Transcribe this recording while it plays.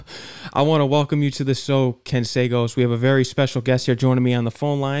I want to welcome you to the show, Ken Sagos. We have a very special guest here joining me on the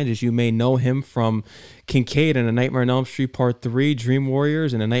phone line. As you may know him from Kincaid and A Nightmare on Elm Street Part 3, Dream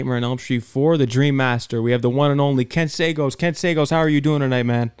Warriors, and A Nightmare on Elm Street 4, The Dream Master. We have the one and only Ken Sagos. Ken Sagos, how are you doing tonight,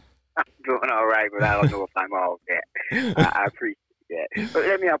 man? I'm doing all right, but I don't know if I'm all that. I appreciate that. But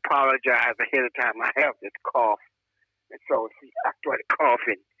let me apologize ahead of time. I have this cough, and so see, I started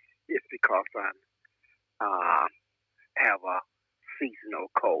coughing. It's because I have a seasonal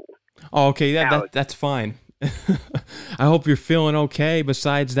cold. Oh, okay, that's fine. I hope you're feeling okay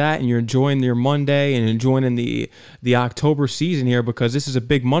besides that, and you're enjoying your Monday and enjoying the October season here, because this is a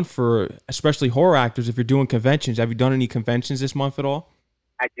big month for especially horror actors if you're doing conventions. Have you done any conventions this month at all?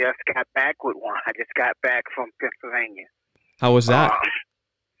 I just got back with one. I just got back from Pennsylvania. How was that?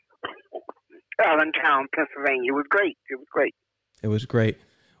 Allentown, Pennsylvania. It was great. It was great.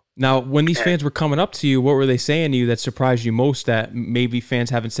 Now, when these fans were coming up to you, what were they saying to you that surprised you most that maybe fans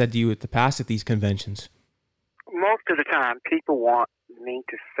haven't said to you at the past at these conventions? Most of the time, people want me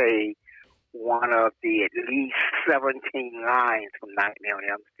to say one of the at least 17 lines from Nightmare on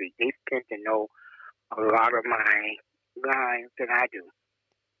Elm Street. They tend to know a lot of my lines than I do.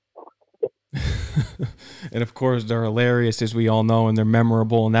 And of course, they're hilarious, as we all know, and they're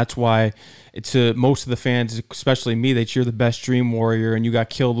memorable, and that's why it's most of the fans, especially me, that you're the best Dream Warrior, and you got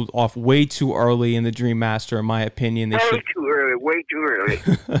killed off way too early in the Dream Master, in my opinion. Way too early.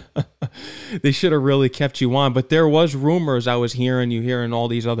 They should have really kept you on, but there was rumors I was hearing all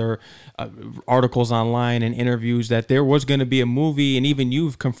these other articles online and interviews that there was going to be a movie, and even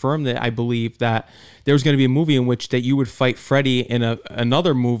you've confirmed that, I believe, that there was going to be a movie in which that you would fight Freddy in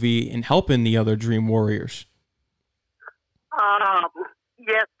another movie and helping the other Dream Warriors.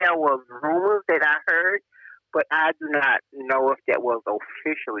 Yes, there was rumors that I heard, but I do not know if that was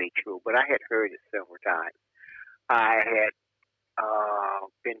officially true, but I had heard it several times. I had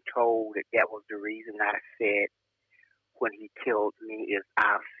been told that was the reason I said when he killed me is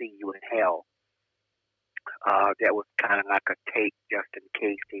 "I'll see you in hell." That was kind of like a take just in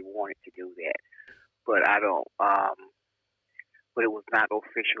case they wanted to do that, but I don't. But it was not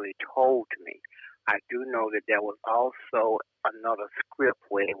officially told to me. I do know that there was also another script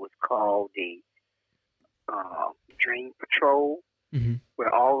where it was called the Dream Patrol,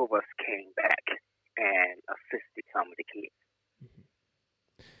 where all of us came back and assisted some of the kids.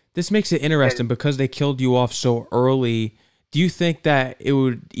 This makes it interesting because they killed you off so early. Do you think that it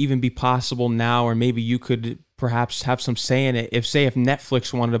would even be possible now, or maybe you could perhaps have some say in it, if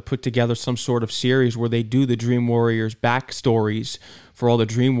Netflix wanted to put together some sort of series where they do the Dream Warriors backstories for all the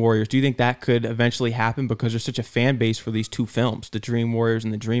Dream Warriors? Do you think that could eventually happen because there's such a fan base for these two films, the Dream Warriors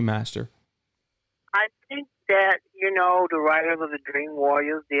and the Dream Master? I think that, the writers of the Dream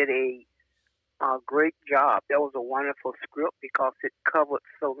Warriors did a great job. That was a wonderful script because it covered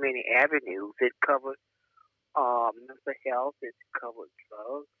so many avenues. It covered mental health, it covered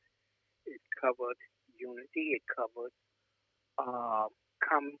drugs, it covered unity, it covered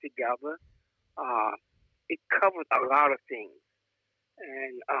coming together. It covered a lot of things.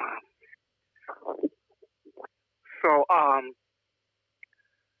 And so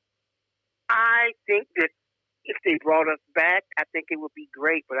I think that if they brought us back, I think it would be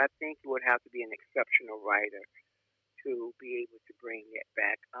great, but I think it would have to be an exceptional writer to be able to bring that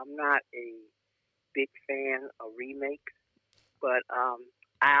back. I'm not a big fan of remakes, but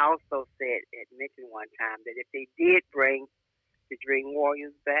I also mentioned one time that if they did bring the Dream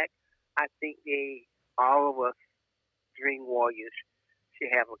Warriors back, I think all of us Dream Warriors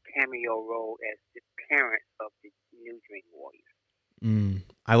should have a cameo role as the parents of the new Dream Warriors.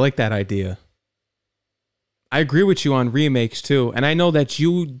 I like that idea. I agree with you on remakes too, and I know that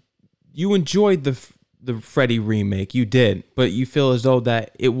you enjoyed the Freddy remake. You did, but you feel as though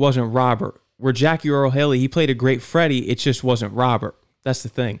that it wasn't Robert. Where Jackie Earle Haley, he played a great Freddy, it just wasn't Robert. That's the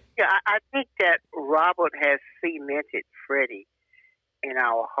thing. Yeah, I think that Robert has cemented Freddy in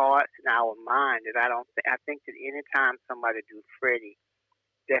our hearts and our mind. And I think that anytime somebody do Freddy,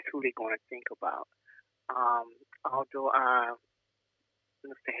 that's who they're going to think about. Although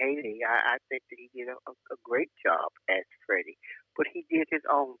Mr. Haley, I think that he did a great job as Freddy, but he did his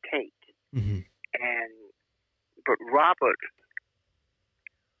own take. But Robert,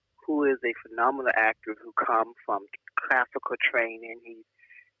 who is a phenomenal actor who comes from classical training,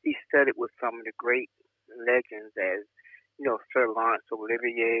 he studied with some of the great legends as Sir Laurence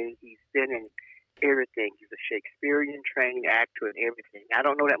Olivier. He's been in everything. He's a Shakespearean trained actor and everything. I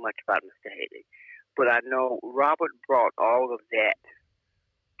don't know that much about Mr. Haley, but I know Robert brought all of that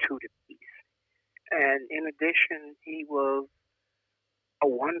to the piece. And in addition, he was a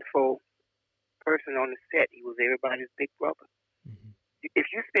wonderful person on the set. He was everybody's big brother. if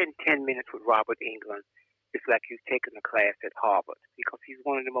you spend 10 minutes with Robert England, it's like you've taken a class at Harvard because he's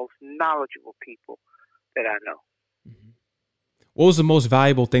one of the most knowledgeable people that I know. What was the most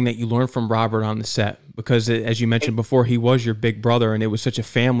valuable thing that you learned from Robert on the set? Because as you mentioned before, he was your big brother, and it was such a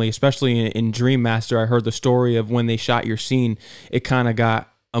family, especially in Dream Master. I heard the story of when they shot your scene. It kind of got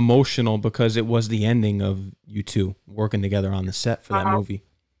emotional because it was the ending of you two working together on the set for that movie.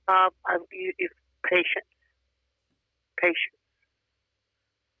 It's patient.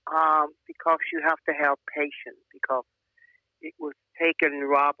 Because you have to have patience, because it was taking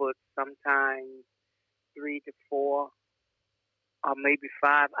Robert sometimes 3 to 4 or maybe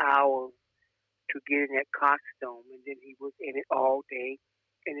 5 hours to get in that costume, and then he was in it all day,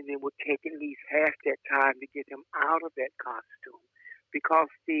 and then it would take at least half that time to get him out of that costume, because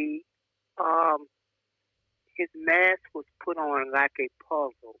his mask was put on like a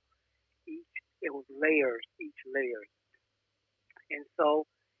puzzle. It was layers, each layer, and so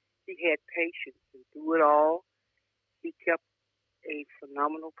he had patience, and through it all, he kept a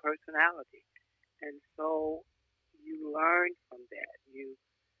phenomenal personality, and so you learn from that. You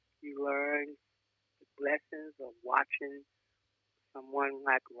learn the blessings of watching someone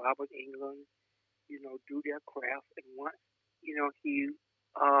like Robert England, do their craft. And once,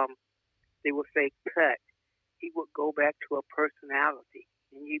 they would say cut, he would go back to a personality,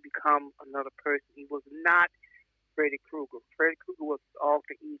 and he become another person. He was not Freddy Krueger. Freddy Krueger was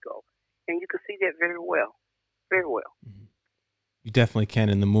alter ego, and you can see that very well, very well. You definitely can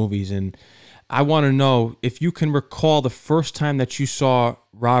in the movies, and I want to know if you can recall the first time that you saw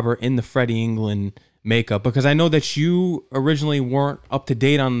Robert in the Freddy England makeup, because I know that you originally weren't up to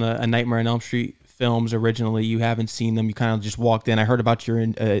date on the A Nightmare on Elm Street films originally. You haven't seen them. You kind of just walked in. I heard about your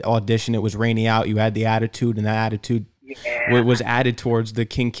audition. It was rainy out. You had the attitude, and that attitude was added towards the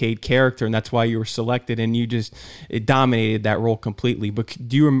Kincaid character, and that's why you were selected, and it dominated that role completely. But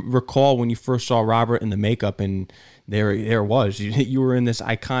do you recall when you first saw Robert in the makeup, and there it was, you were in this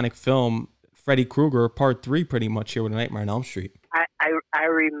iconic film, Freddy Krueger Part 3, pretty much here with A Nightmare on Elm Street? I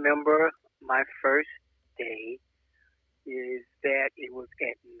remember my first day is that it was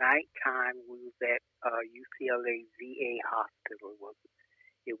at nighttime. We was at UCLA VA hospital.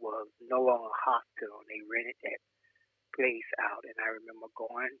 It was no longer a hospital. They rented that place out, and I remember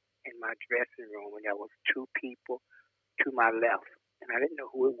going in my dressing room, and there was 2 people to my left, and I didn't know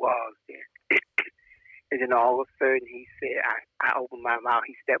who it was then. And then all of a sudden he said, I opened my mouth.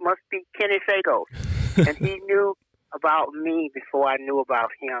 He said, "That must be Kenny Sagos." And he knew about me before I knew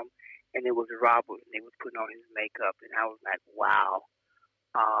about him, and it was Robert, and they was putting on his makeup, and I was like, wow.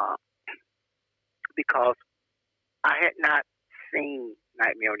 Because I had not seen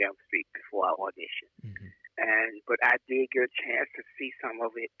Nightmare on Elm Street before I auditioned. Mm-hmm. But I did get a chance to see some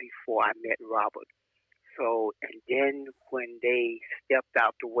of it before I met Robert. So, and then when they stepped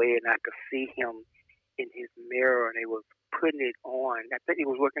out the way and I could see him in his mirror and they was putting it on, I think he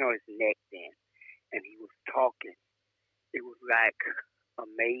was working on his neck then, and he was talking. It was like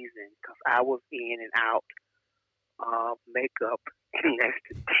amazing because I was in and out makeup in less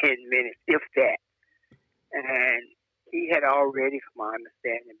than 10 minutes, if that. And he had already, from my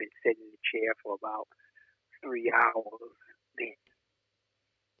understanding, been sitting in the chair for about 3 hours then.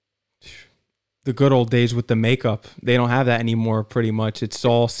 The good old days with the makeup. They don't have that anymore, pretty much. It's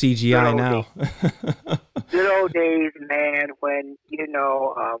all CGI now. Good old days, man, when,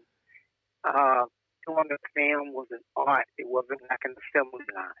 doing the film was an art. It wasn't like an assembly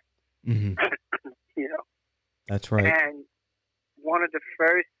line. Mm-hmm. That's right. And one of the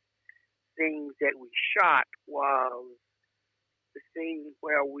first things that we shot was the scene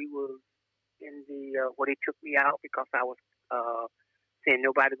where we were in where they took me out because I was saying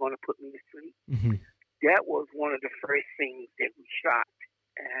nobody going to put me to sleep. Mm-hmm. That was one of the first things that we shot,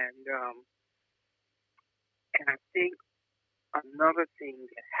 and I think another thing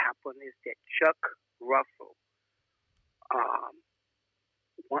that happened is that Chuck Russell,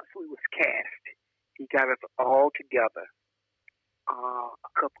 once we was cast, he got us all together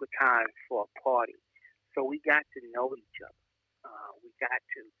a couple of times for a party, so we got to know each other. We got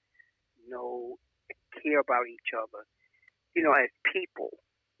to know and care about each other, as people,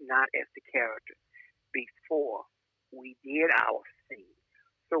 not as the character, before we did our scene.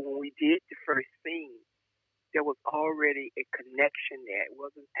 So when we did the first scene, there was already a connection there. It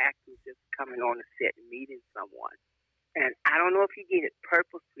wasn't actors just coming on the set and meeting someone. And I don't know if he did it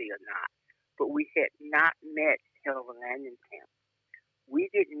purposely or not, but we had not met Helva Langenkamp. We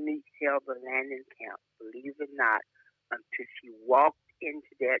didn't meet Helva Langenkamp, believe it or not, until she walked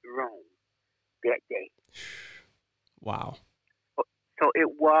into that room that day. Wow. So it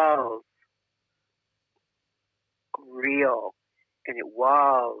was real. and it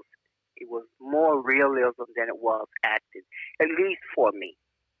was more realism than it was acting, at least for me.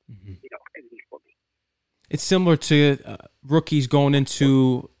 Mm-hmm. At least for me. It's similar to rookies going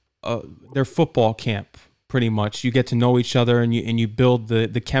into their football camp. Pretty much, you get to know each other and you build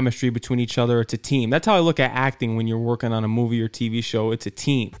the chemistry between each other. It's a team. That's how I look at acting when you're working on a movie or TV show. It's a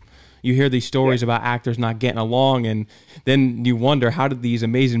team. You hear these stories about actors not getting along, and then you wonder, how did these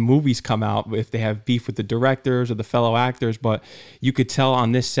amazing movies come out if they have beef with the directors or the fellow actors? But you could tell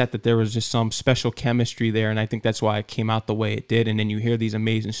on this set that there was just some special chemistry there, and I think that's why it came out the way it did. And then you hear these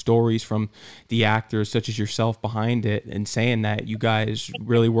amazing stories from the actors, such as yourself, behind it, and saying that you guys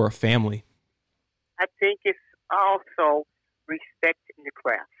really were a family. I think it's also respecting the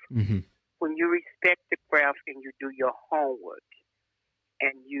craft. Mm-hmm. When you respect the craft and you do your homework,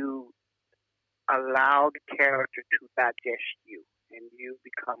 and you allow the character to digest you, and you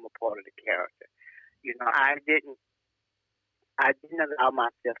become a part of the character. I didn't allow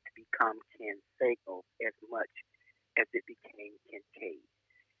myself to become Ken Sago as much as it became Kincaid.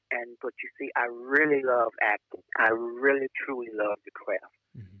 But you see, I really love acting. I really truly love the craft.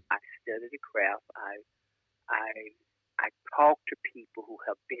 Mm-hmm. I study the craft. I talk to people who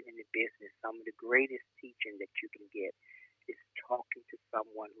have been in the business. Some of the greatest teaching that you can get is talking to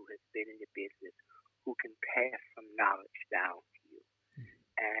someone who has been in the business, who can pass some knowledge down to you.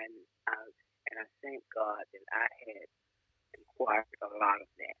 And I thank God that I had acquired a lot of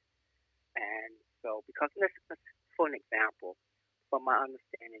that. And so, because for an example, from my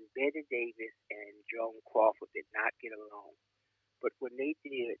understanding, Betty Davis and Joan Crawford did not get along. But when they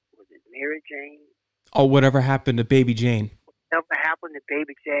did, was it Mary Jane? Oh, whatever happened to Baby Jane? Whatever happened to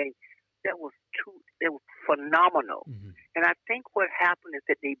Baby Jane? That was phenomenal. Mm-hmm. And I think what happened is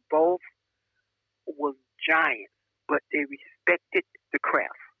that they both was giants, but they respected the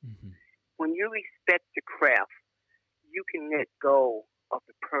craft. Mm-hmm. When you respect the craft, you can let go of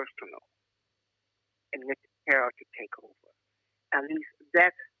the personal and let the character take over. At least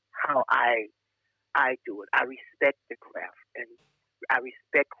that's how I do it. I respect the craft, and I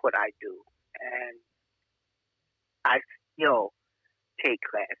respect what I do, and I still take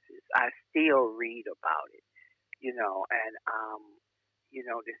classes. I still read about it, and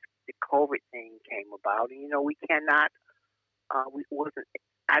the COVID thing came about, and we cannot.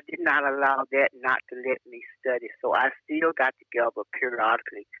 I did not allow that not to let me study, so I still got together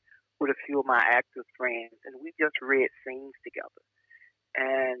periodically with a few of my actors friends, and we just read scenes together.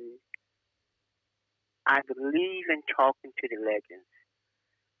 And I believe in talking to the legends,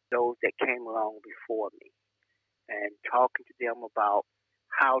 those that came along before me, and talking to them about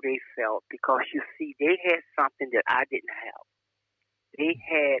how they felt, because you see, they had something that I didn't have. They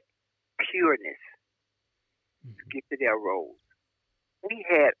had pureness to get to their roles. We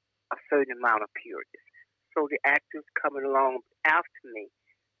had a certain amount of pureness. So the actors coming along after me,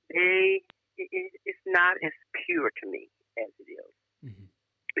 it's not as pure to me as it is. Mm-hmm.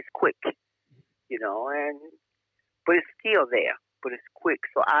 It's quick, but it's still there, but it's quick.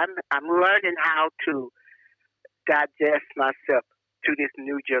 So I'm learning how to digest myself to this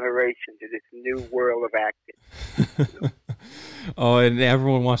new generation, to this new world of acting. Oh, and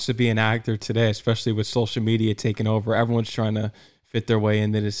everyone wants to be an actor today, especially with social media taking over. Everyone's trying to fit their way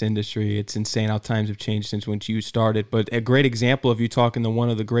into this industry. It's insane how times have changed since when you started. But a great example of you talking to one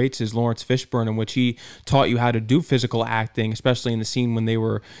of the greats is Lawrence Fishburne, in which he taught you how to do physical acting, especially in the scene when they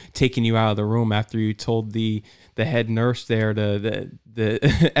were taking you out of the room after you told the head nurse there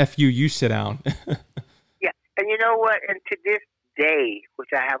the F you sit down. Yeah, and you know what? And to this day, which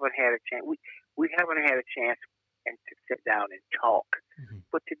I haven't had a chance, we haven't had a chance and to sit down and talk. Mm-hmm.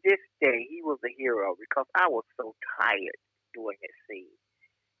 But to this day, he was a hero because I was so tired doing that scene.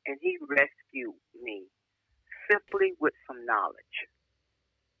 And he rescued me simply with some knowledge.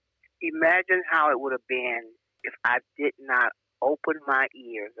 Imagine how it would have been if I did not open my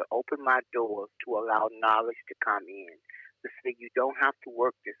ears or open my doors to allow knowledge to come in. To say you don't have to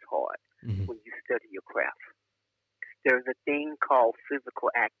work this hard when you study your craft. There's a thing called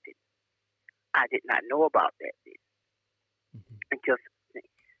physical acting. I did not know about that then. And just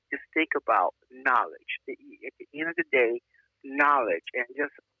think about knowledge. At the end of the day, knowledge and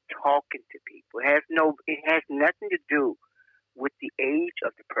just talking to people. It has nothing to do with the age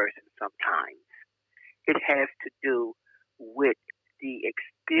of the person sometimes. It has to do with the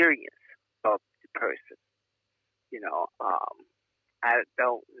experience of the person. I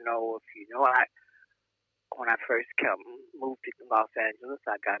don't know if you know, when I first moved to Los Angeles,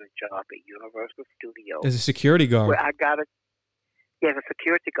 I got a job at Universal Studios. As a security guard. Where as a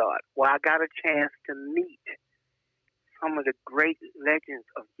security guard. Where I got a chance to meet some of the great legends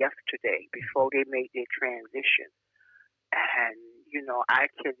of yesterday before they made their transition. And I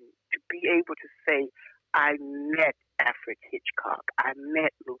can to be able to say I met Alfred Hitchcock, I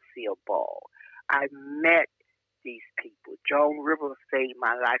met Lucille Ball, I met these people. Joan Rivers saved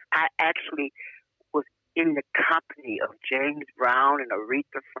my life. I actually was in the company of James Brown and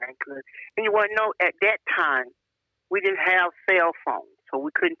Aretha Franklin. And you want to know, at that time, we didn't have cell phones, so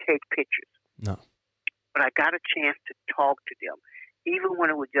we couldn't take pictures. No. But I got a chance to talk to them, even when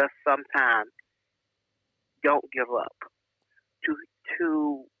it was just sometimes, don't give up.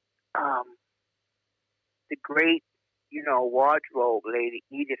 To the great, wardrobe lady,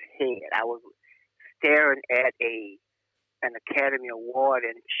 Edith Head. I was staring at an Academy Award,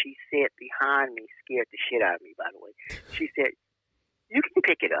 and she said behind me, scared the shit out of me, by the way. She said, "You can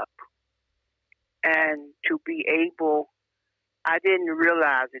pick it up." And to be able, I didn't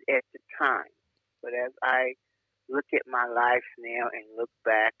realize it at the time, but as I look at my life now and look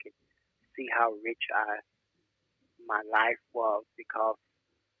back and see how rich my life was, because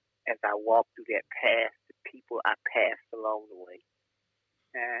as I walked through that path, the people I passed along the way.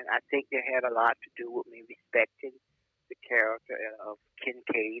 And I think they had a lot to do with me respecting the character of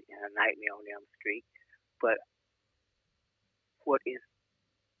Kincaid in A Nightmare on Elm Street. But what is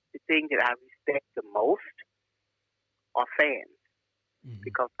the thing that I respect the most are fans,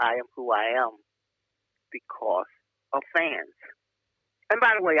 because I am who I am because of fans. And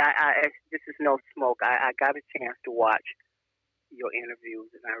by the way, I this is no smoke. I got a chance to watch your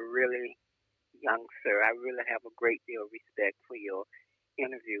interviews, and I really, young sir, I really have a great deal of respect for your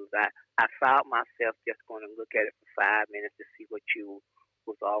interviews. I found myself just going to look at it for 5 minutes to see what you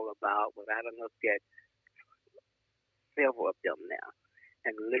was all about, but I done looked at several of them now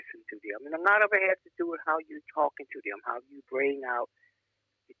and listened to them. And a lot of it has to do with how you're talking to them, how you bring out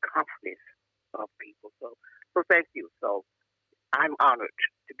the confidence of people. So thank you. So I'm honored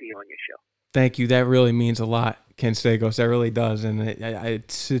to be on your show. Thank you. That really means a lot, Ken Sagoes. That really does. And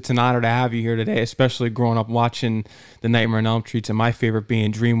it's an honor to have you here today, especially growing up watching The Nightmare on Elm Street, and my favorite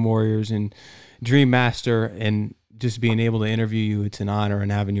being Dream Warriors and Dream Master, and just being able to interview you. It's an honor, and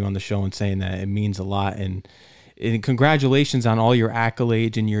having you on the show and saying that, it means a lot. And congratulations on all your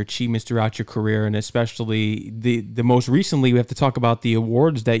accolades and your achievements throughout your career, and especially the most recently, we have to talk about the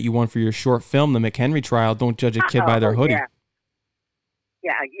awards that you won for your short film, The McHenry Trial, Don't Judge a Kid by Their Hoodie.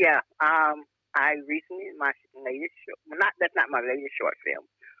 Yeah. I recently, my latest short, that's not my latest short film,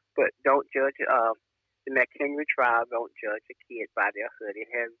 but Don't Judge, The McHenry Trial, Don't Judge a Kid by Their Hoodie.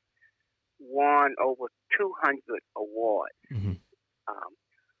 It has won over 200 awards. Mm-hmm.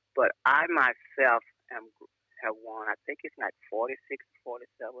 But I myself have won, I think it's like 46 or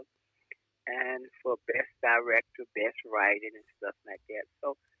 47, and for Best Director, Best Writing, and stuff like that.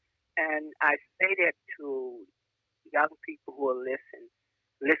 So, and I say that to young people who are listening,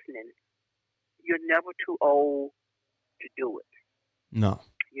 you're never too old to do it. No.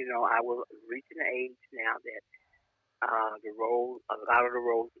 I was reaching an age now that a lot of the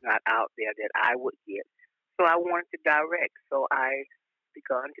roles are not out there that I would get. So I wanted to direct. So I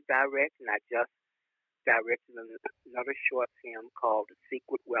begun to direct, and I just directed another short film called The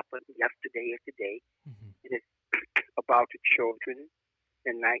Secret Weapon, Yesterday is Today. Mm-hmm. It is about the children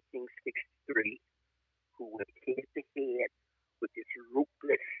in 1963 who went head to head with this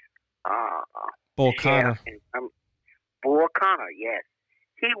ruthless Bull Connor. Bull Connor, yes.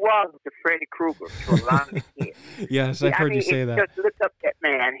 He was the Freddy Krueger to a lot of the kids. Yes, I've heard you say that. Just look up that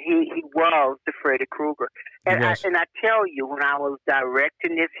man. He was the Freddy Krueger. And I tell you, when I was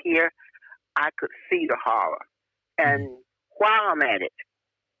directing this here, I could see the horror. And while I'm at it,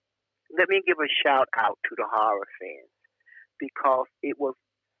 let me give a shout out to the horror fans, because it was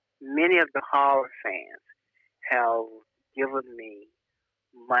many of the horror fans have given me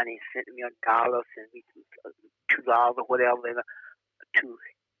money, sent me $1, sent me $2 or whatever, to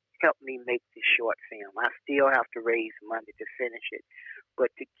help me make this short film. I still have to raise money to finish it,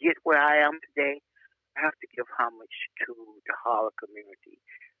 but to get where I am today, I have to give homage to the horror community.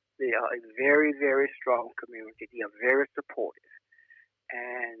 They are a very, very strong community. They are very supportive,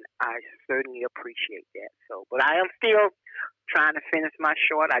 and I certainly appreciate that. So, but I am still trying to finish my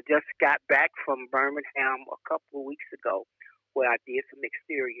short. I just got back from Birmingham a couple of weeks ago, where I did some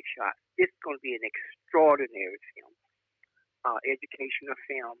exterior shots. This is going to be an extraordinary film, educational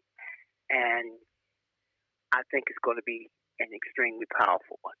film, and I think it's going to be an extremely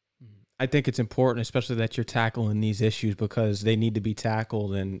powerful one. I think it's important, especially that you're tackling these issues, because they need to be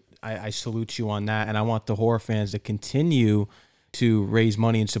tackled, and I salute you on that. And I want the horror fans to continue to raise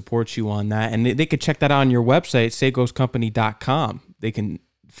money and support you on that. And they could check that out on your website, sagoscompany.com. They can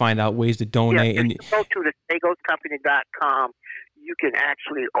find out ways to donate. Yeah, and go to the sagoscompany.com. You can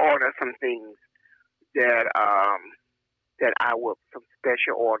actually order some things that that I will some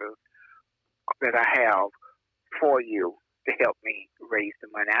special orders that I have for you to help me raise the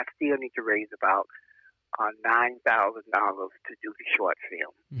money. I still need to raise about $9,000 to do the short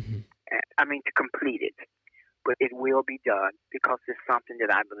film. Mm-hmm. To complete it. But it will be done because it's something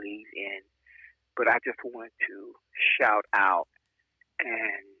that I believe in. But I just want to shout out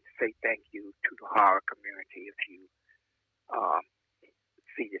and say thank you to the horror community if you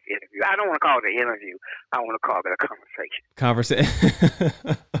see this interview. I don't want to call it an interview. I want to call it a conversation. Conversation.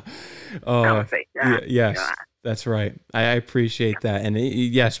 Yes, that's right. I appreciate that. And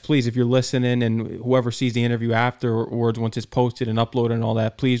yes, please, if you're listening and whoever sees the interview afterwards, once it's posted and uploaded and all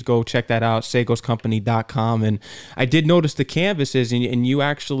that, please go check that out, sagoscompany.com. And I did notice the canvases, and you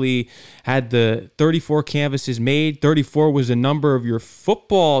actually had the 34 canvases made. 34 was the number of your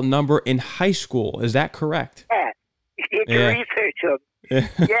football number in high school. Is that correct? Yeah. Did the research of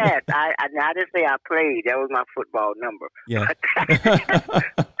yes, I didn't say I played. That was my football number. Yeah.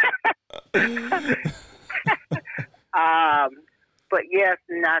 But yes,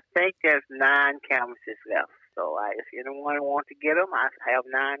 and I think there's 9 canvases left. So if anyone wants to get them, I have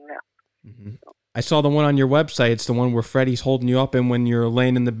 9 left. Mm-hmm. So. I saw the one on your website. It's the one where Freddie's holding you up and when you're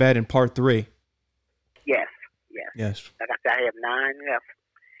laying in the bed in part 3. Yes. Like I said, I have 9 left.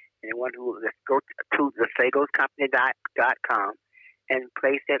 Anyone let's go to the sagoscompany.com and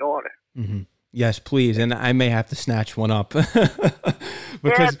place that order. Mm-hmm. Yes, please. And I may have to snatch one up. Do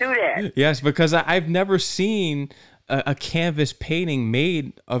that. Yes, because I've never seen a canvas painting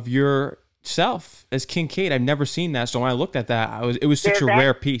made of yourself as Kincaid. I've never seen that. So when I looked at that, it was such a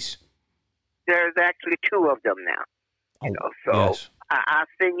rare piece. There's actually 2 of them now. Yes. I'll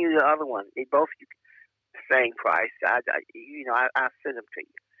send you the other one. They both the same price. I'll send them to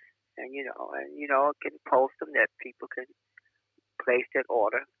you. And can post them that people can place that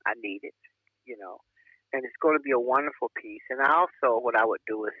order. I need it, and it's going to be a wonderful piece. And what I would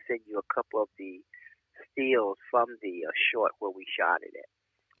do is send you a couple of the stills from the short where we shot it at.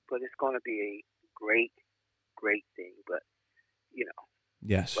 But it's going to be a great, great thing. But,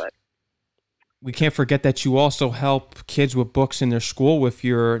 Yes. But we can't forget that you also help kids with books in their school with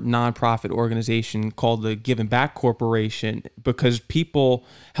your nonprofit organization called the Giving Back Corporation, because people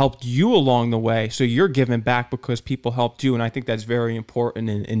helped you along the way. So you're giving back because people helped you. And I think that's very important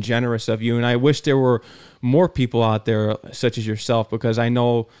and generous of you. And I wish there were more people out there such as yourself, because I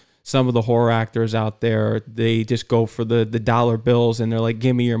know some of the horror actors out there, they just go for the dollar bills and they're like,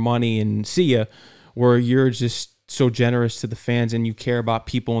 give me your money and see ya, where you're just so generous to the fans and you care about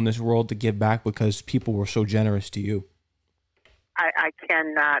people in this world to give back because people were so generous to you. I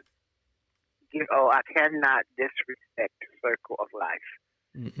cannot disrespect the circle of life.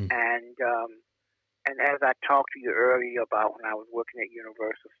 Mm-mm. And as I talked to you earlier about when I was working at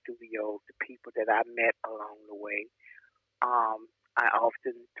Universal Studios, the people that I met along the way, I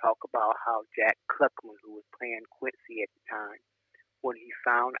often talk about how Jack Cluckman, who was playing Quincy at the time, when he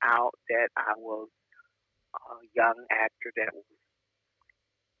found out that I was a young actor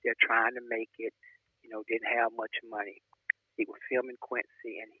they're trying to make it, didn't have much money. He was filming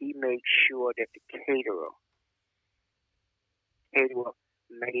Quincy, and he made sure that the caterer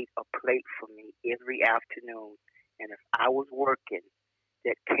made a plate for me every afternoon. And if I was working,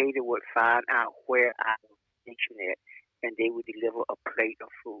 that caterer would find out where I was stationed at, and they would deliver a plate of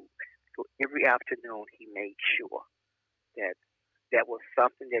food. So every afternoon, he made sure that was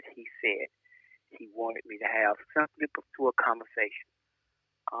something that he said he wanted me to have, simply to a conversation.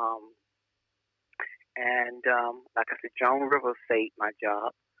 Like I said, Joan Rivers saved my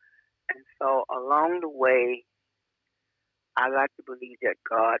job. And so along the way, I like to believe that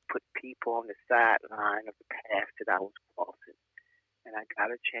God put people on the sideline of the path that I was crossing. And I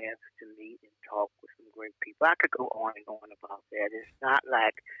got a chance to meet and talk with some great people. I could go on and on about that. It's not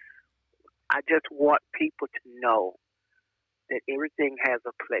like I just want people to know that everything has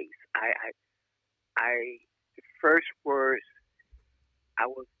a place. The first words, I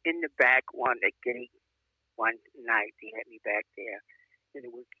was in the back one gate one night. They had me back there, and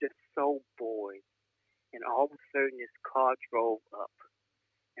it was just so boring. And all of a sudden, this car drove up,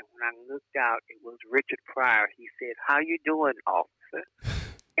 and when I looked out, it was Richard Pryor. He said, "How you doing, officer?"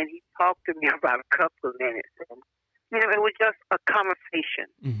 And he talked to me about a couple of minutes. And, it was just a conversation.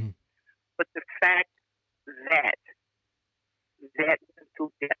 Mm-hmm. But the fact that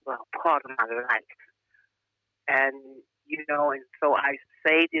was a part of my life. And, and so I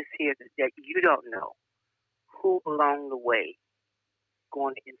say this here that you don't know who along the way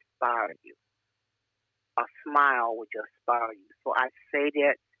going to inspire you. A smile will just inspire you. So I say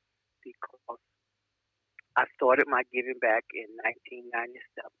that because I started my giving back in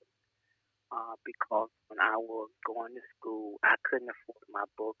 1997. because when I was going to school, I couldn't afford my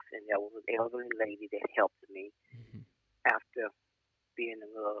books, and there was an elderly lady that helped me Hmm. after being a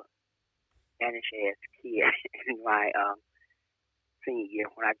little Spanish ass kid in my senior year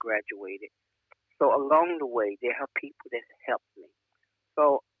when I graduated. So along the way, there are people that helped me.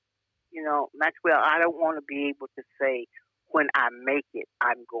 So, Maxwell, I don't want to be able to say when I make it,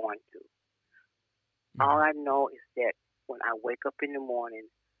 I'm going to. All Hmm. I know is that when I wake up in the morning,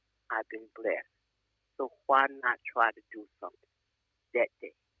 I've been blessed. So why not try to do something that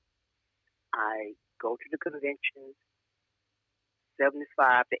day? I go to the conventions.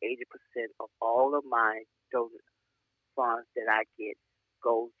 75 to 80% of all of my donor funds that I get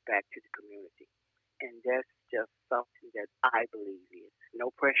goes back to the community. And that's just something that I believe in. No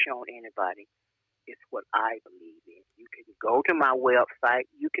pressure on anybody. It's what I believe in. You can go to my website.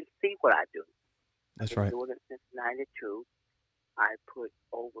 You can see what I do. I've That's been right. doing it since '92. I put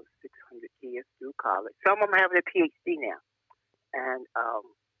over 600 kids through college. Some of them have their PhD now. And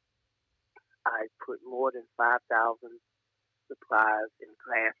I put more than 5,000 supplies in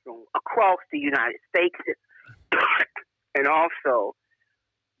classrooms across the United States. And also,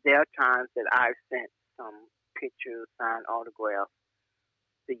 there are times that I've sent some pictures, signed autographs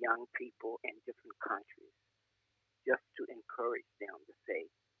to young people in different countries just to encourage them to say,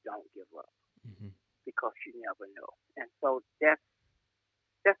 don't give up Hmm. because you never know. And so that's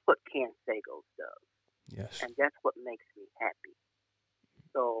what Ken Sagos does. Yes. And that's what makes me happy.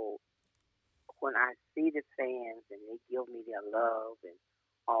 So when I see the fans and they give me their love and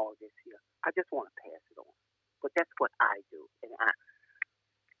all this here, I just want to pass it on. But that's what I do. And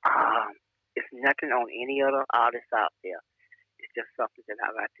um, it's nothing on any other artist out there. It's just something that I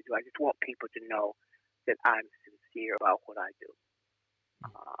like to do. I just want people to know that I'm sincere about what I do.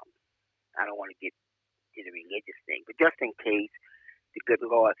 Um, I don't want to get to the religious thing, but just in case the good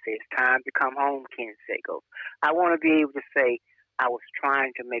Lord says time to come home, Ken Sagos, I want to be able to say I was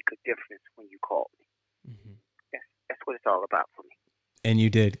trying to make a difference when you called me. Hmm. That's what it's all about for me. And you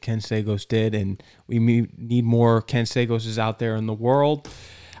did. Ken Sagos did, and we need more Ken Sagoses out there in the world.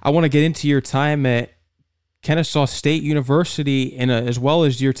 I want to get into your time at Kennesaw State University, and as well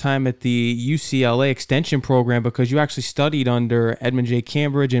as your time at the UCLA Extension program, because you actually studied under Edmund J.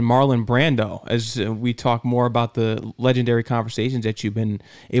 Cambridge and Marlon Brando. As we talk more about the legendary conversations that you've been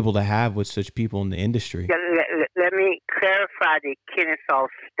able to have with such people in the industry. Yeah, let me clarify the Kennesaw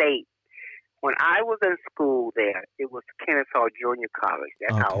State. When I was in school there, it was Kennesaw Junior College.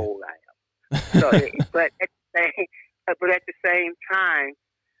 That's how Okay. old I am. So, but at the same time,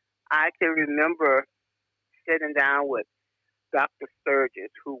 I can remember sitting down with Dr. Sturgis,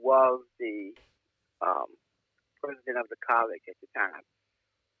 who was the um, president of the college at the time,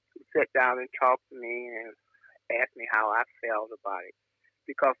 who sat down and talked to me and asked me how I felt about it.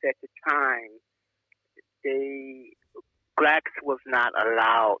 Because at the time, they blacks was not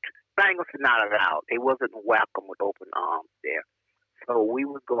allowed. Bangles was not allowed. They wasn't welcome with open arms there. So we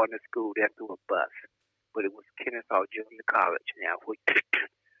was going to school there through a bus, but it was Kennesaw Junior College now, which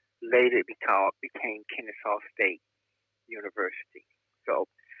later became Kennesaw State University. So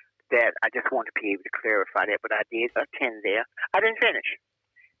that I just want to be able to clarify that, but I did attend there. I didn't finish,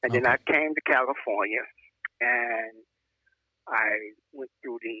 and then Okay. I came to California, and I went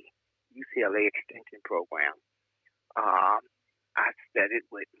through the UCLA Extension program. Um, I studied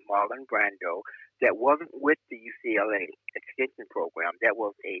with Marlon Brando. That wasn't with the UCLA Extension program. That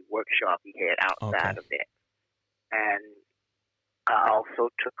was a workshop he had outside Okay. of that. And I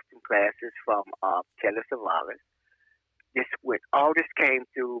also took some classes from Telly Savalas. All this came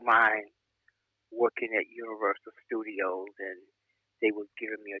through my working at Universal Studios, and they was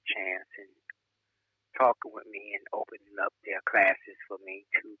giving me a chance and talking with me and opening up their classes for me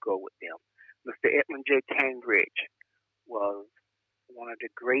to go with them. Mr. Edmund J. Cambridge was one of the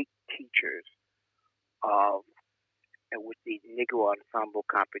great teachers of with the Negro Ensemble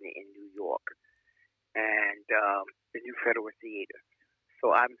Company in New York and the New Federal Theater.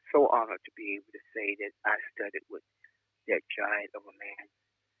 So I'm so honored to be able to say that I studied with that giant of a man.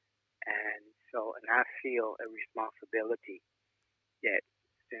 And I feel a responsibility that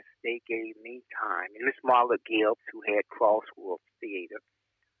since they gave me time, and Miss Marla Gibbs, who had Crossroads Theater,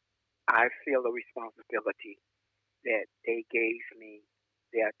 I feel a responsibility that they gave me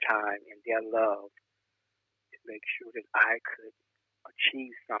their time and their love to make sure that I could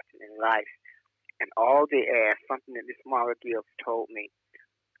achieve something in life. And all they asked, something that Miss Marla Gibbs told me,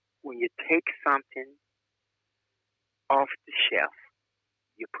 when you take something off the shelf,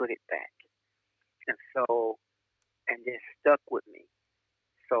 you put it back. And it stuck with me.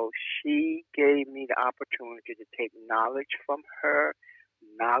 So she gave me the opportunity to take knowledge from her,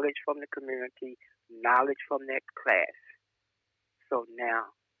 knowledge from the community, knowledge from that class. So now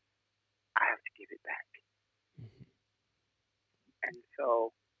I have to give it back. And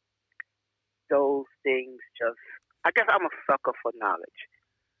so those things just, I guess I'm a sucker for knowledge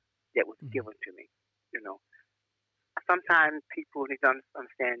that was given to me. You know, sometimes people need to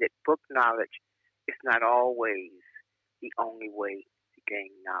understand that book knowledge is not always the only way to gain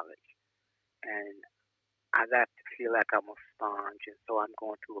knowledge. And I like to feel like I'm a sponge, and so I'm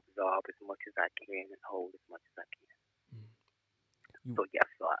going to absorb as much as I can and hold as much as I can. So yes,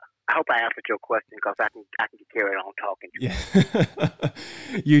 I hope I answered your question because I can carry on talking to you.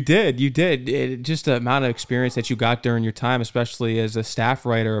 Yeah, you did. Just the amount of experience that you got during your time, especially as a staff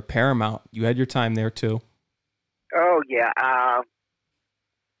writer at Paramount, you had your time there too. Oh yeah, I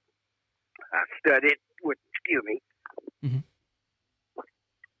studied with Gary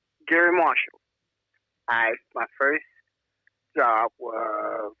Marshall. My first job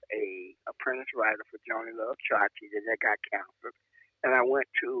was a apprentice writer for Johnny Love Chachi, and that got canceled. And I went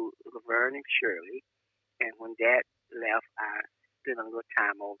to Laverne and Shirley, and when that left, I spent a little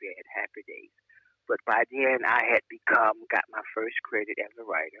time over there at Happy Days. But by then, I had got my first credit as a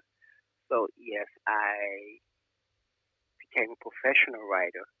writer. So yes, I became a professional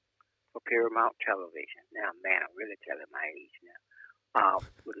writer for Paramount Television. Now, man, I'm really telling my age now.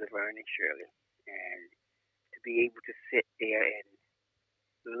 With Laverne and Shirley, and to be able to sit there and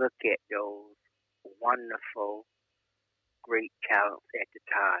look at those wonderful, great talents at the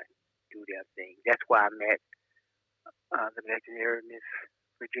time do their thing. That's why I met the legendary Miss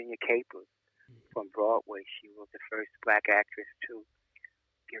Virginia Capers from Broadway. She was the first black actress to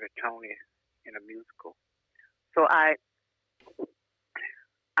get a Tony in a musical. So I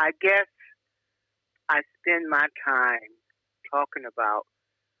guess I spend my time talking about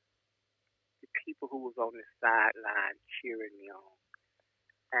the people who was on the sideline cheering me on.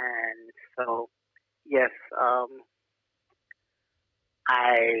 And so, yes,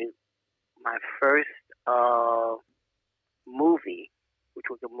 my first movie, which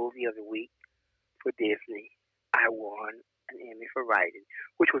was a movie of the week for Disney, I won an Emmy for writing,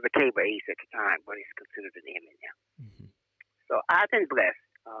 which was a cable ace at the time, but it's considered an Emmy now. Mm-hmm. So I've been blessed,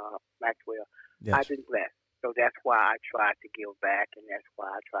 Maxwell. Yes. I've been blessed. So that's why I try to give back, and that's why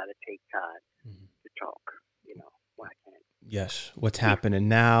I try to take time to talk, when I can. Yes, what's happening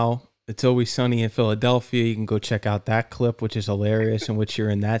now. It's Always Sunny in Philadelphia. You can go check out that clip, which is hilarious, in which you're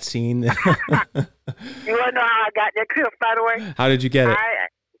in that scene. You want to know how I got that clip, by the way? How did you get it?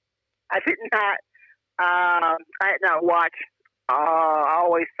 I did not. I had not watched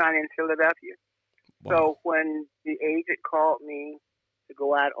Always Sunny in Philadelphia. Wow. So when the agent called me to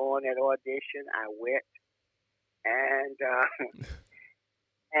go out on that audition, I went,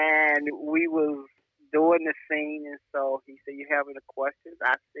 and we was doing the scene, and so he said, "You have any questions?"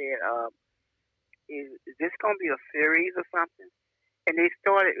 I said, "Is this going to be a series or something?" And they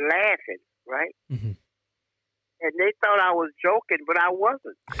started laughing, right? Mm-hmm. And they thought I was joking, but I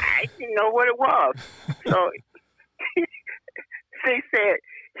wasn't. I didn't know what it was. So they said,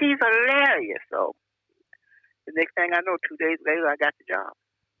 "He's hilarious." So the next thing I know, 2 days later, I got the job.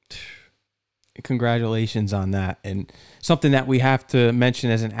 Congratulations on that. And something that we have to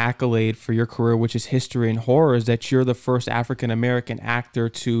mention as an accolade for your career, which is history in horror, is that you're the first African-American actor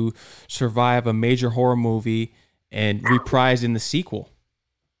to survive a major horror movie and reprise in the sequel.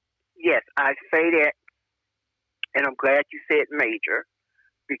 Yes, I say that, and I'm glad you said major,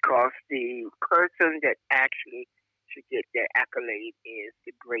 because the person that actually should get that accolade is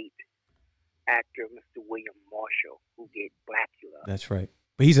the great actor, Mr. William Marshall, who did Blackula. That's right.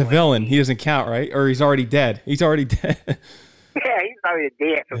 But he's a villain. He doesn't count, right? Or he's already dead. He's already dead. Yeah, he's already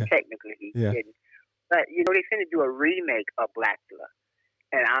dead, so technically he didn't. But, they're going to do a remake of Blackula.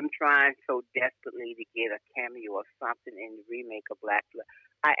 And I'm trying so desperately to get a cameo or something in the remake of Blackula.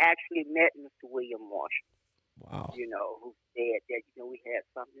 I actually met Mr. William Marshall. Wow. Who said that, we had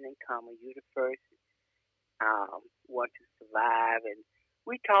something in common. You're the first one to survive. And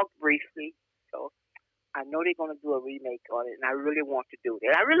we talked briefly, so I know they're going to do a remake on it, and I really want to do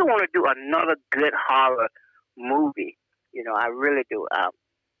that. I really want to do another good horror movie. I really do.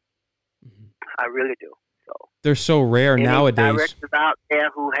 I really do. So they're so rare nowadays. Directors out there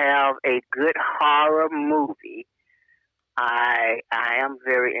who have a good horror movie, I am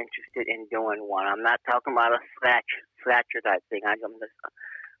very interested in doing one. I'm not talking about a slasher type thing. I'm just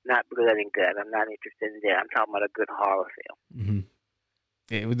not blood and gut. I'm not interested in that. I'm talking about a good horror film. Mm-hmm.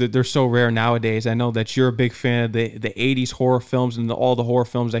 They're so rare nowadays. I know that you're a big fan of the '80s horror films and all the horror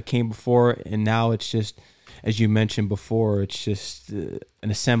films that came before, and now it's just, as you mentioned before, it's just an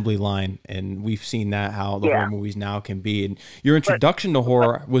assembly line, and we've seen that how the Yeah. horror movies now can be. And your But, introduction to but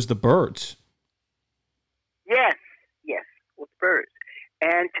horror was The Birds. yes, yes, with birds.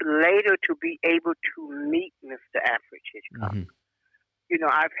 And to later to be able to meet Mr. Alfred Hitchcock. Hmm. You know,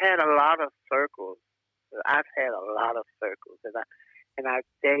 I've had a lot of circles. I've had a lot of circles, and I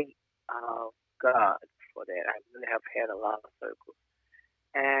thank God for that. I really have had a lot of circles,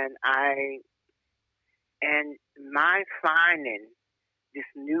 and my finding this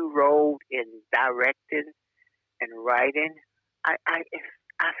new road in directing and writing, I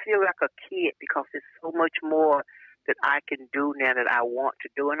feel like a kid because there's so much more that I can do now that I want to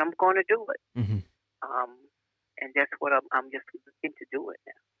do, and I'm going to do it. Hmm. Um, and that's what I'm just looking to do it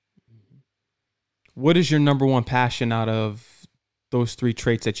now. What is your number one passion out of those three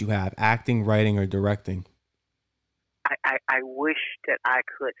traits that you have: acting, writing, or directing? I wish that I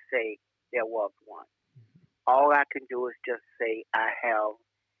could say there was one. All I can do is just say I have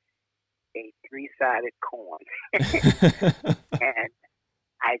a three-sided coin, and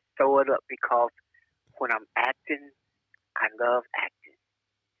I throw it up because when I'm acting, I love acting,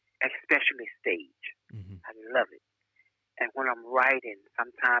 especially stage. Hmm. I love it. And when I'm writing,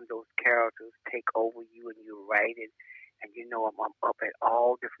 sometimes those characters take over you and you're writing, and you know I'm up at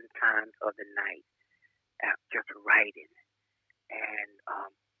all different times of the night, just writing.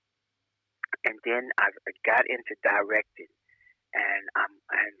 And then I got into directing, and I'm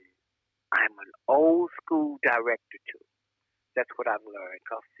an old school director too. That's what I've learned.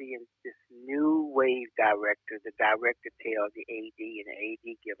 Cause seeing this new wave director, the director tells the AD, and the AD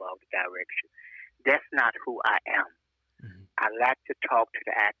give all the direction. That's not who I am. Hmm. I like to talk to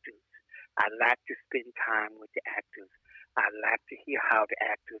the actors. I like to spend time with the actors. I like to hear how the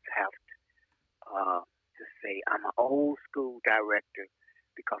actors have to say. I'm an old school director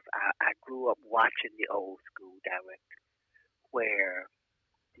because I grew up watching the old school director where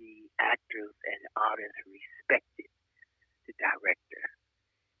the actors and the audience respected the director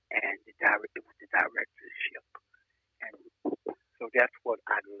and the director with the directorship. And so that's what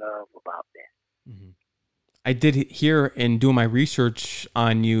I love about that. Hmm. I did hear in doing my research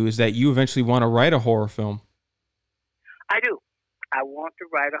on you is that you eventually want to write a horror film. I do. I want to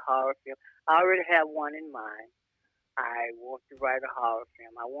write a horror film. I already have one in mind. I want to write a horror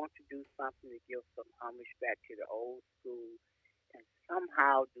film. I want to do something to give some homage back to the old school and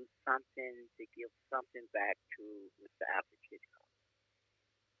somehow do something to give something back to Mr. Alfred Hitchcock.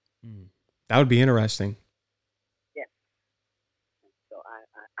 Mm. That would be interesting. Yes. So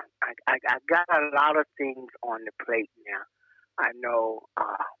I got a lot of things on the plate now. I know,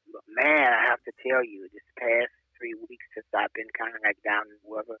 but man, I have to tell you, this past 3 weeks since I've been kind of like down in the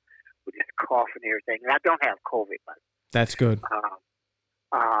weather with this cough and everything, and I don't have COVID, but That's good.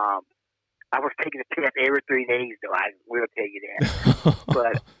 um, I was taking a test every 3 days, though. I will tell you that.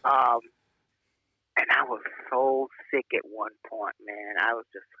 But and I was so sick at one point, man. I was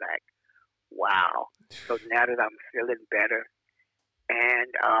just like, wow. So now that I'm feeling better,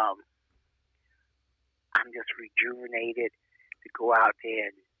 and I'm just rejuvenated to go out there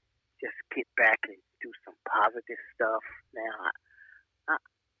and just get back and do some positive stuff. Now,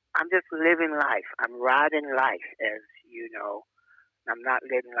 I'm just living life. I'm riding life, as you know. I'm not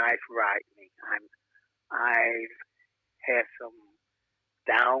letting life ride me. I've had some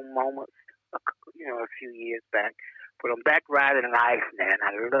down moments, a few years back, but I'm back riding life, man.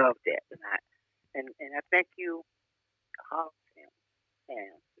 I love that, and I thank you,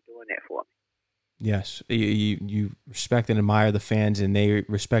 Sam, for doing that for me. Yes, you respect and admire the fans, and they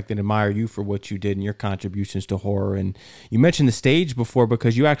respect and admire you for what you did and your contributions to horror. And you mentioned the stage before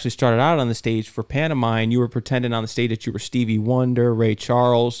because you actually started out on the stage for Pantomime. You were pretending on the stage that you were Stevie Wonder, Ray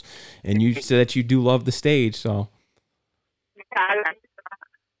Charles, and you said that you do love the stage. So,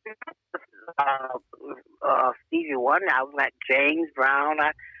 Stevie Wonder, I was like James Brown.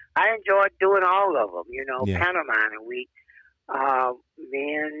 I enjoyed doing all of them, yeah. Pantomime, and me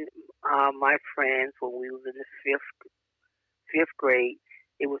and my friends, when we was in the fifth grade,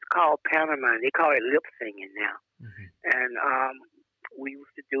 it was called pantomime. They call it lip singing now. Mm-hmm. And we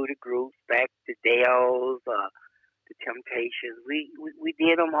used to do the groups back to Dale's, the Temptations. We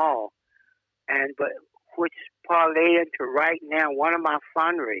did them all. But which parlay into right now, one of my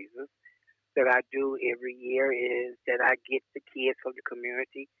fundraisers that I do every year is that I get the kids from the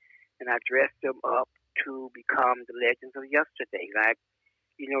community and I dress them up to become the legends of yesterday. Like,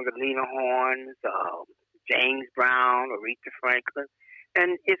 the Lena Hornes, James Brown, Aretha Franklin.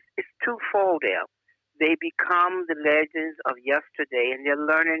 And it's twofold there. they become the legends of yesterday, and they're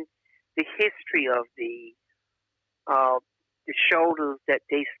learning the history of the shoulders that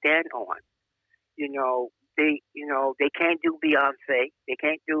they stand on. They can't do Beyonce. They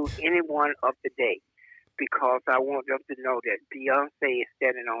can't do anyone of the day, because I want them to know that Beyonce is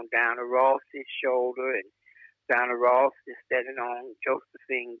standing on Diana Ross's shoulder, and Diana Ross is standing on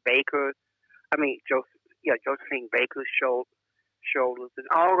Josephine Baker. Josephine Baker's shoulders, and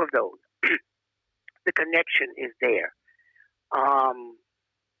all of those. The connection is there.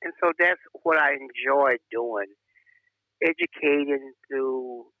 And so that's what I enjoy doing, educating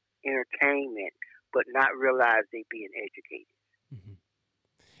through entertainment, but not realize they being educated. Mm-hmm.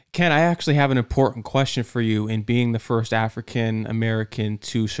 Ken, I actually have an important question for you. In being the first African American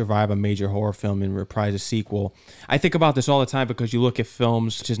to survive a major horror film and reprise a sequel, I think about this all the time because you look at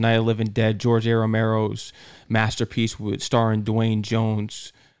films such as Night of the Living Dead, George A. Romero's masterpiece starring Dwayne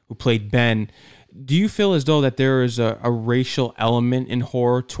Jones, who played Ben. Do you feel as though that there is a racial element in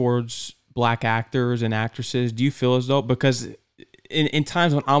horror towards black actors and actresses? Do you feel as though, because in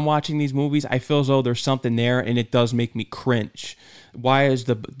times when I'm watching these movies, I feel as though there's something there and it does make me cringe. Why does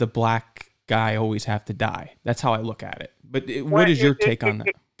the black guy always have to die? That's how I look at it. But what is your take on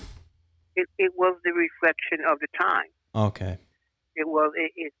that? It was the reflection of the time. Okay. It was a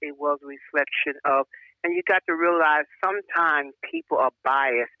reflection of, and you got to realize sometimes people are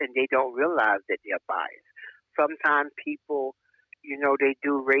biased and they don't realize that they're biased. Sometimes people, they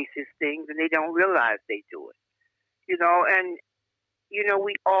do racist things and they don't realize they do it. And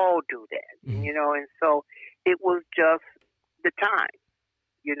we all do that. Mm-hmm. And so it was just the time.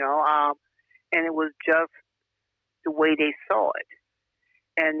 And it was just the way they saw it.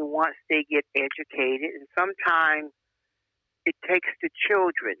 And once they get educated, and sometimes it takes the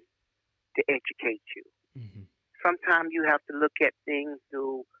children to educate you. Mm-hmm. Sometimes you have to look at things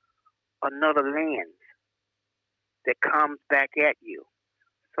through another lens that comes back at you.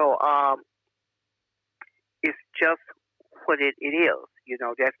 So it's just what it is.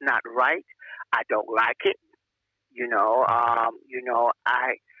 That's not right. I don't like it.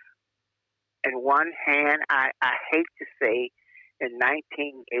 In one hand, I hate to say, in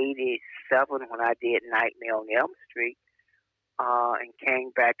 1987 when I did Nightmare on Elm Street, and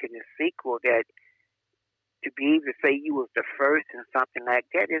came back in the sequel, that to be able to say you was the first and something like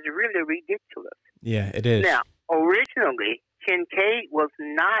that is really ridiculous. Yeah, it is. Now, originally, Kincaid was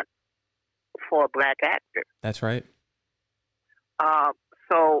not for a black actor. That's right.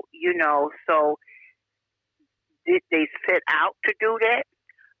 So did they set out to do that?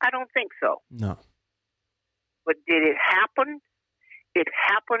 I don't think so. No. But did it happen? It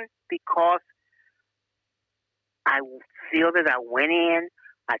happened because I feel that I went in,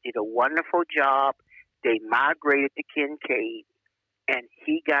 I did a wonderful job. They migrated to Kincaid, and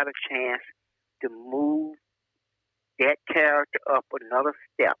he got a chance to move that character up another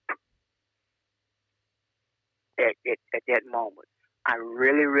step at that moment. I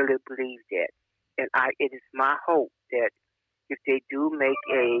really, really believe that. And it is my hope that if they do make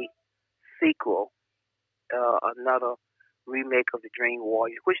a sequel, another remake of the Dream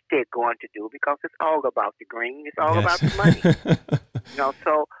Warriors, which they're going to do, because it's all about the green, it's all about the money.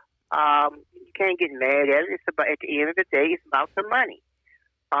 So you can't get mad at it. It's about, at the end of the day, it's about the money.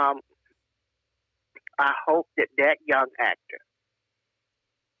 I hope that young actor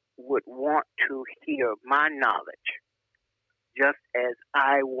would want to hear my knowledge, just as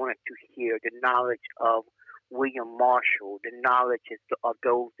I wanted to hear the knowledge of William Marshall, the knowledge of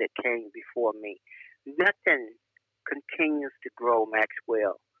those that came before me. Nothing continues to grow,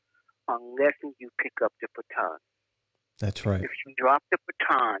 Maxwell, unless you pick up the baton. That's right. If you drop the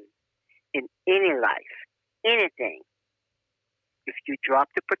baton in any life, anything, if you drop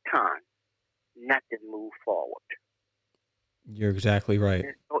the baton, nothing moves forward. You're exactly right.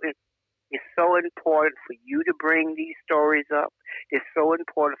 It's so important for you to bring these stories up. It's so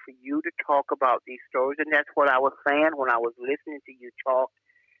important for you to talk about these stories. And that's what I was saying when I was listening to you talk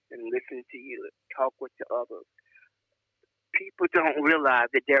and listening to you talk with the others. People don't realize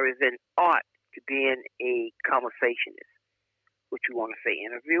that there is an art to being a conversationist. What you want to say,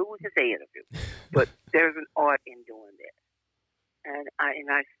 interview, we can say interview. But there's an art in doing that. And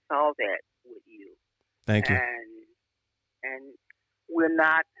I saw that with you. Thank you. And we're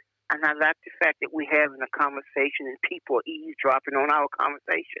not, and I like the fact that we're having a conversation and people are eavesdropping on our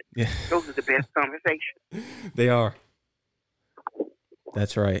conversation. Yeah. Those are the best conversations. They are.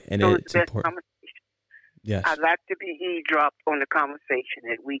 That's right. And those it's are the best important. Conversations. Yes. I like to be eavesdropped on the conversation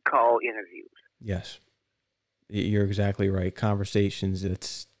that we call interviews. Yes. You're exactly right. Conversations,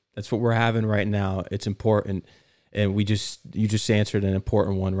 that's what we're having right now. It's important. And you just answered an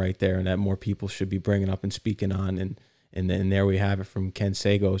important one right there, and that more people should be bringing up and speaking on. And then there we have it from Ken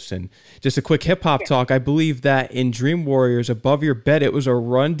Sagoes. And just a quick hip hop talk. I believe that in Dream Warriors, above your bed, it was a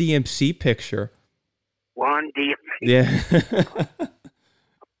Run DMC picture. Run DMC. Yeah.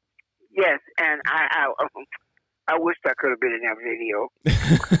 Yes, and I wish I could have been in that video.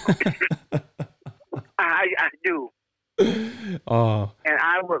 I do. Oh. And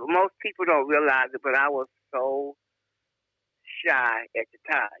most people don't realize it, but I was so shy at the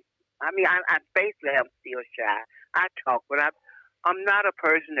time. I mean, I basically am still shy. I talk, but I'm not a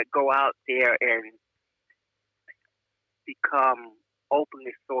person that go out there and become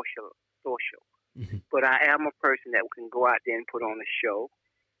openly social. Mm-hmm. But I am a person that can go out there and put on a show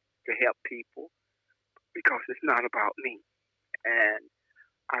to help people because it's not about me. And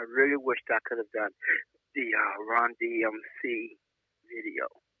I really wished I could have done the Run DMC video.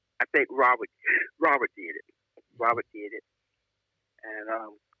 I think Robert did it. Robert did it.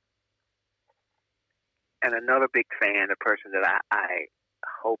 And another big fan, the person that I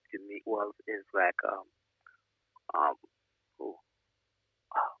hope to meet is like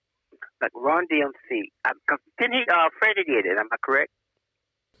Run DMC. Didn't he? Freddie did it. Am I correct?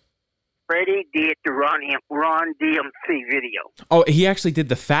 Freddie did the Run DMC video. Oh, he actually did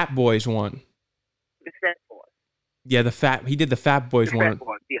the Fat Boys one. The Fat Boys. Yeah, he did the Fat Boys one. Fat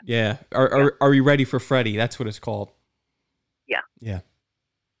Boys, yeah. Yeah. Are you ready for Freddie? That's what it's called. Yeah. Yeah.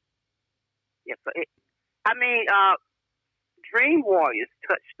 Yeah. So Dream Warriors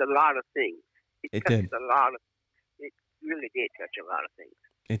touched a lot of things. It did. It really did touch a lot of things.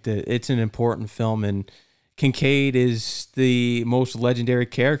 It did. It's an important film, and Kincaid is the most legendary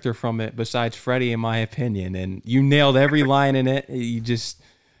character from it, besides Freddie, in my opinion. And you nailed every line in it.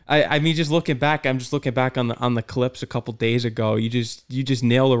 I mean, just looking back, I'm just looking back on the clips a couple days ago. You just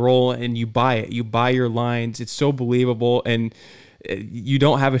nail the role, and you buy it. You buy your lines. It's so believable, and you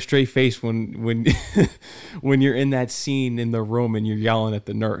don't have a straight face when when you're in that scene in the room and you're yelling at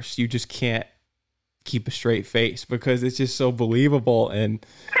the nurse. You just can't keep a straight face because it's just so believable. And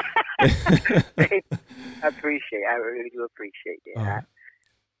I really do appreciate that.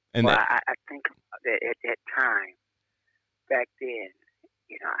 I think that at that time, back then,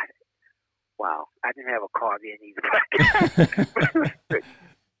 I didn't have a car then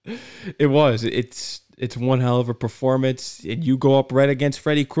either. It was. It's one hell of a performance. And you go up right against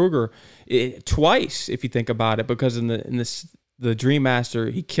Freddy Krueger twice, if you think about it, because in the Dream Master,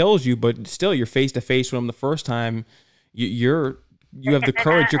 he kills you, but still you're face to face with him the first time. You have the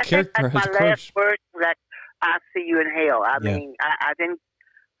courage. Your character has the courage. My last words that I see you in hell. I mean, I didn't.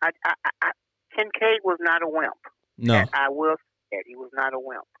 Kincaid was not a wimp. No, I will say that he was not a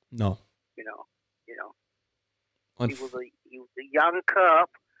wimp. No, he was a young cub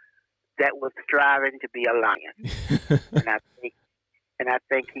that was striving to be a lion, and I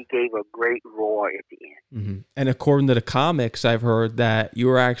think he gave a great roar at the end. Mm-hmm. And according to the comics, I've heard that you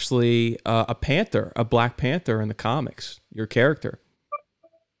were actually a panther, a Black Panther in the comics. Your character.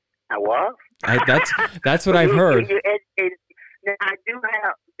 I was. That's what I've heard. Now, I do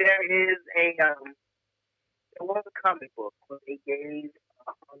have. There was a comic book where they gave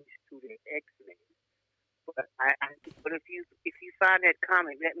a homage to the X-Men. But if you find that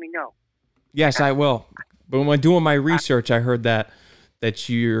comic, let me know. Yes, I will. But when doing my research, I heard that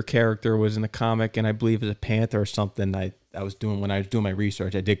your character was in the comic, and I believe as a panther or something. When I was doing my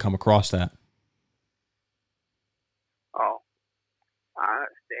research, I did come across that. Oh, I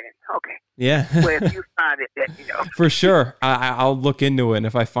understand. Okay. Yeah. Well, if you find it, let me know. For sure, I'll look into it, and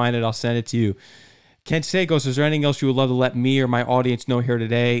if I find it, I'll send it to you. Ken Sagoes, is there anything else you would love to let me or my audience know here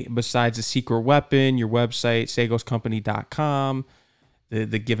today besides the secret weapon, your website, sagoscompany.com,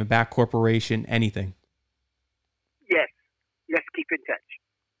 the Giving Back Corporation, anything? Yes. Let's keep in touch.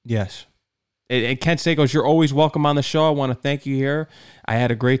 Yes. And Ken Sagoes, you're always welcome on the show. I want to thank you here. I had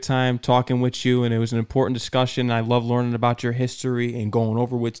a great time talking with you, and it was an important discussion. I love learning about your history and going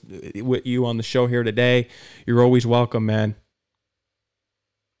over with you on the show here today. You're always welcome, man.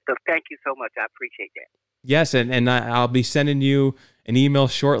 So thank you so much. I appreciate that. Yes, and I'll be sending you an email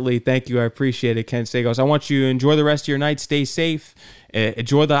shortly. Thank you. I appreciate it, Ken Sagoes. I want you to enjoy the rest of your night. Stay safe.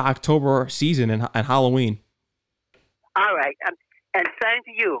 Enjoy the October season and Halloween. All right. And same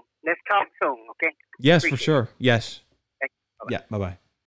to you. Let's talk soon, okay? Yes, for sure. Yes. Bye-bye. Yeah, bye-bye.